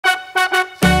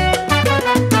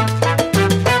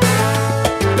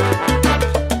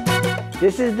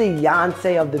This is the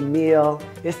Yonsei of the meal.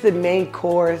 It's the main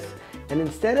course. And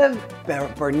instead of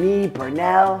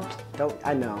Pernil,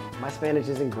 I know, my Spanish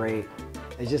isn't great.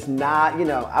 It's just not, you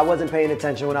know, I wasn't paying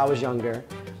attention when I was younger,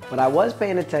 but I was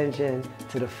paying attention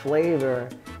to the flavor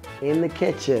in the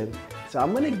kitchen. So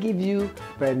I'm gonna give you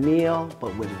Pernil,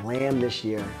 but with lamb this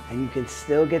year. And you can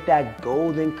still get that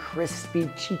golden, crispy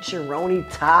chicharroni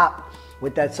top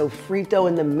with that sofrito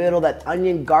in the middle, that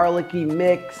onion garlicky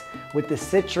mix with the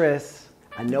citrus.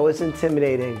 I know it's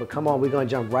intimidating, but come on, we're gonna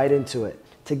jump right into it.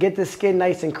 To get the skin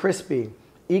nice and crispy,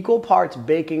 equal parts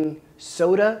baking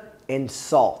soda and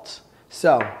salt.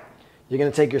 So, you're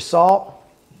gonna take your salt,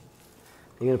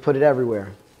 you're gonna put it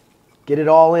everywhere. Get it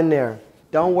all in there.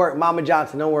 Don't worry, Mama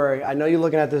Johnson, don't worry. I know you're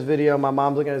looking at this video, my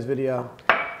mom's looking at this video,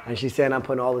 and she's saying I'm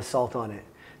putting all the salt on it.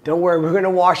 Don't worry, we're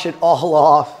gonna wash it all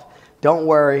off. Don't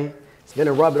worry, it's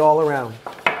gonna rub it all around.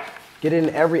 Get it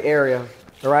in every area,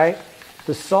 all right?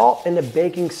 The salt and the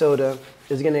baking soda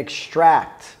is gonna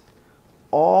extract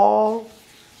all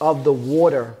of the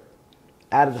water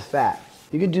out of the fat.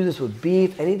 You can do this with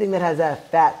beef, anything that has that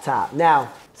fat top. Now,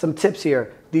 some tips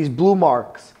here. These blue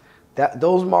marks,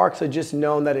 those marks are just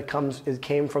known that it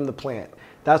came from the plant.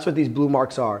 That's what these blue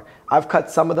marks are. I've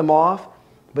cut some of them off,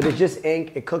 but it's just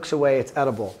ink, it cooks away, it's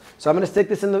edible. So I'm gonna stick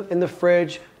this in the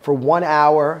fridge for 1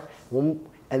 hour,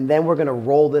 and then we're gonna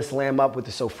roll this lamb up with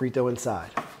the sofrito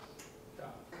inside.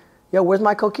 Yo, where's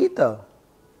my coquito?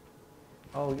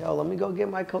 Oh, yo, let me go get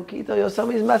my coquito. Yo,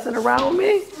 somebody's messing around with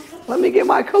me. Let me get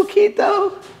my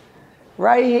coquito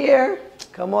right here.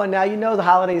 Come on now, you know the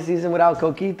holiday season without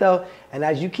coquito. And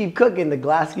as you keep cooking, the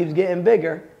glass keeps getting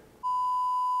bigger.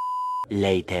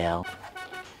 Later.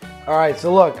 All right,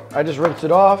 so look, I just rinsed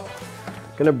it off.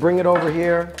 Gonna bring it over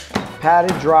here,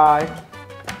 pat it dry,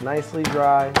 nicely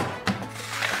dry.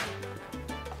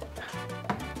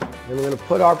 Then we're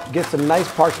gonna get some nice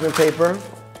parchment paper.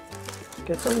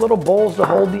 Get some little bowls to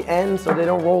hold the ends so they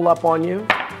don't roll up on you.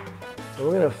 And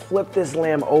we're gonna flip this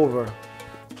lamb over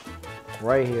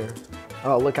right here.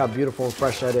 Oh, look how beautiful and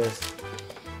fresh that is.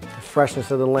 The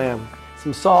freshness of the lamb.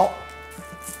 Some salt,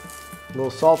 a little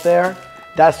salt there.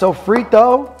 That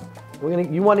sofrito,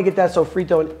 you wanna get that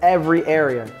sofrito in every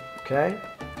area, okay?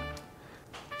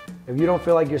 If you don't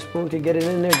feel like your spoon can get it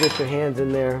in there, get your hands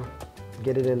in there,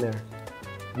 get it in there.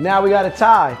 Now we gotta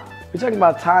tie. We're talking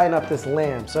about tying up this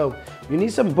lamb. So you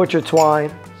need some butcher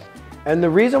twine. And the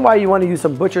reason why you want to use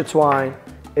some butcher twine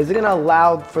is it's gonna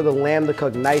allow for the lamb to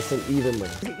cook nice and evenly.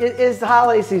 It's the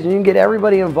holiday season, you can get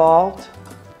everybody involved.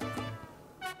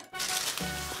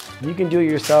 You can do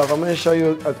it yourself. I'm gonna show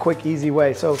you a quick, easy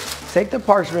way. So take the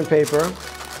parchment paper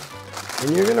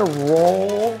and you're gonna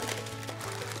roll,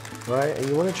 right? And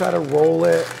you wanna try to roll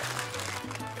it.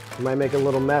 You might make a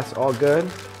little mess, all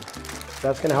good.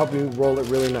 That's gonna help you roll it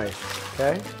really nice,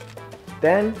 okay?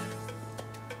 Then,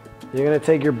 you're gonna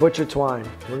take your butcher twine.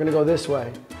 We're gonna go this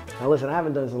way. Now listen, I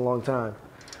haven't done this in a long time.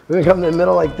 We're gonna come in the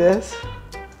middle like this.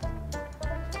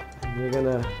 You're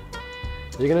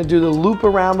gonna do the loop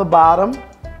around the bottom.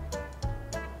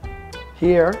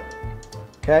 Here,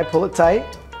 okay, pull it tight.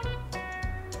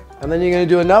 And then you're gonna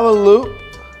do another loop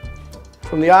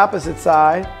from the opposite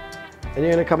side, and you're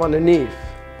gonna come underneath.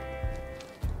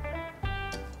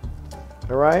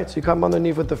 All right, so you come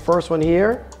underneath with the first one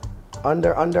here.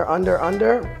 Under, under, under,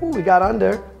 under. Ooh, we got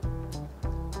under.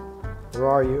 Where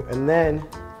are you? And then,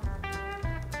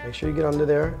 make sure you get under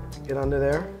there. Get under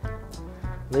there.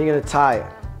 And then you're gonna tie it.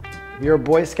 If you're a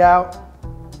Boy Scout,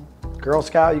 Girl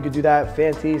Scout, you could do that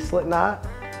fancy slip knot.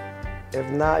 If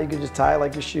not, you could just tie it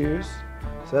like your shoes.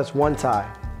 So that's one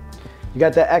tie. You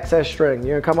got that excess string.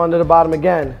 You're gonna come under the bottom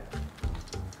again.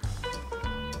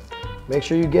 Make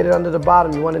sure you get it under the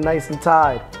bottom. You want it nice and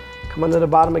tied. Come under the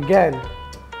bottom again.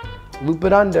 Loop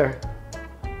it under.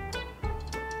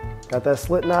 Got that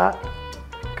slit knot.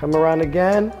 Come around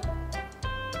again.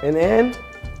 And in.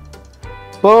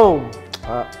 Boom.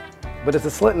 But it's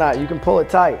a slit knot. You can pull it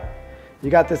tight. You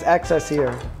got this excess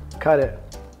here. Cut it.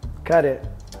 Cut it.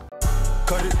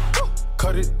 Cut it.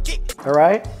 Cut it. All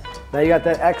right? Now you got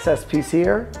that excess piece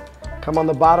here. Come on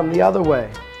the bottom the other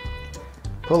way.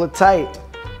 Pull it tight.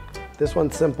 This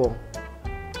one's simple.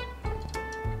 You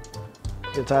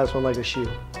can tie this one like a shoe.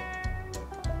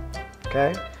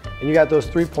 Okay? And you got those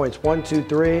 3 points. 1, 2,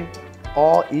 3.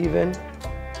 All even.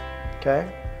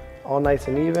 Okay? All nice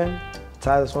and even.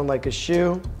 Tie this one like a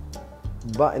shoe.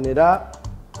 Button it up.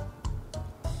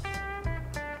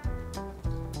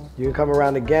 You can come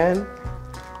around again.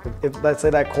 If let's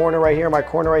say that corner right here, my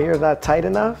corner right here is not tight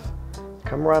enough,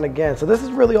 come around again. So this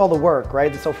is really all the work,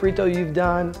 right? The sofrito you've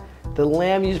done, the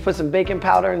lamb, you just put some baking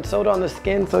powder and soda on the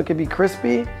skin so it can be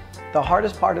crispy. The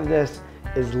hardest part of this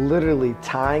is literally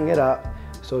tying it up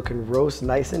so it can roast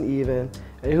nice and even.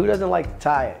 And who doesn't like to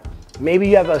tie it? Maybe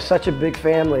you have such a big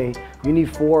family, you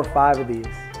need 4 or 5 of these.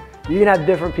 You can have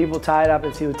different people tie it up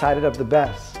and see who tied it up the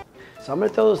best. So I'm gonna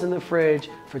throw this in the fridge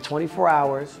for 24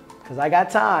 hours, because I got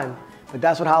time, but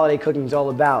that's what holiday cooking is all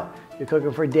about. You're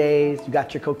cooking for days, you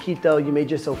got your coquito, you made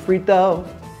your sofrito,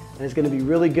 and it's gonna be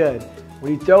really good.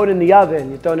 When you throw it in the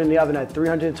oven, you throw it in the oven at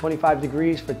 325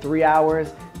 degrees for 3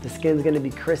 hours. The skin's gonna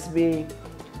be crispy.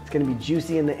 It's gonna be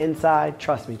juicy in the inside.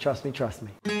 Trust me, trust me, trust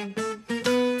me.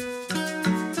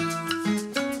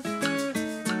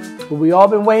 But we all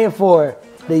been waiting for it.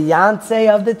 The Yonsei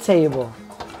of the table.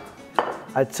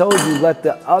 I told you, let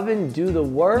the oven do the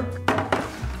work.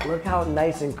 Look how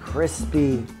nice and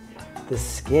crispy the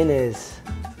skin is.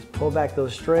 Just pull back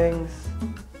those strings.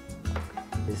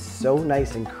 It's so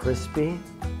nice and crispy.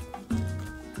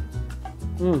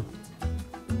 You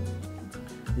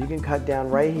can cut down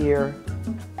right here.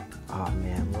 Oh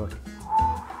man, look.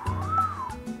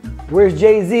 Where's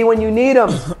Jay-Z when you need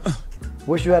him?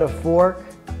 Wish you had a fork.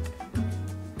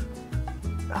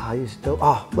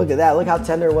 Oh, look at that. Look how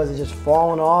tender it was. It's just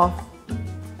falling off.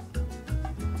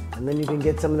 And then you can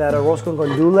get some of that arroz con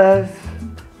gandules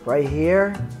right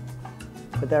here.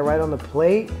 Put that right on the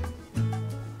plate.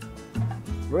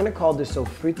 We're gonna call this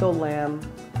sofrito lamb,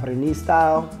 Pernil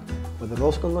style, with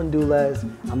arroz con gandules.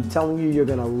 I'm telling you, you're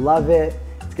gonna love it.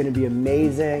 It's gonna be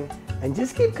amazing. And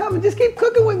just keep coming, just keep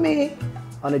cooking with me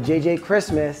on a JJ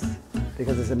Christmas,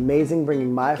 because it's amazing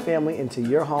bringing my family into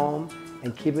your home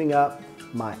and keeping up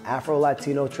my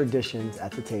Afro-Latino traditions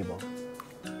at the table.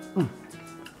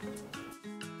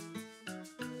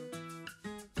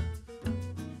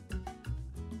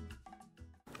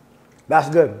 That's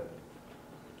good.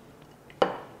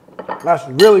 That's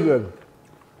really good.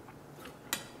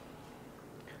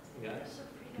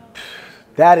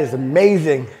 That is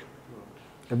amazing.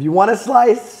 If you want a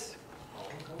slice,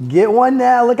 get one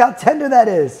now. Look how tender that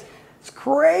is. It's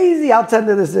crazy how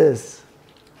tender this is.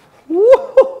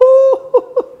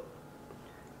 Woo-hoo-hoo.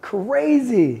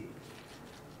 Crazy.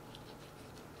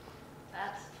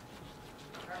 That's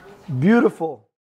beautiful.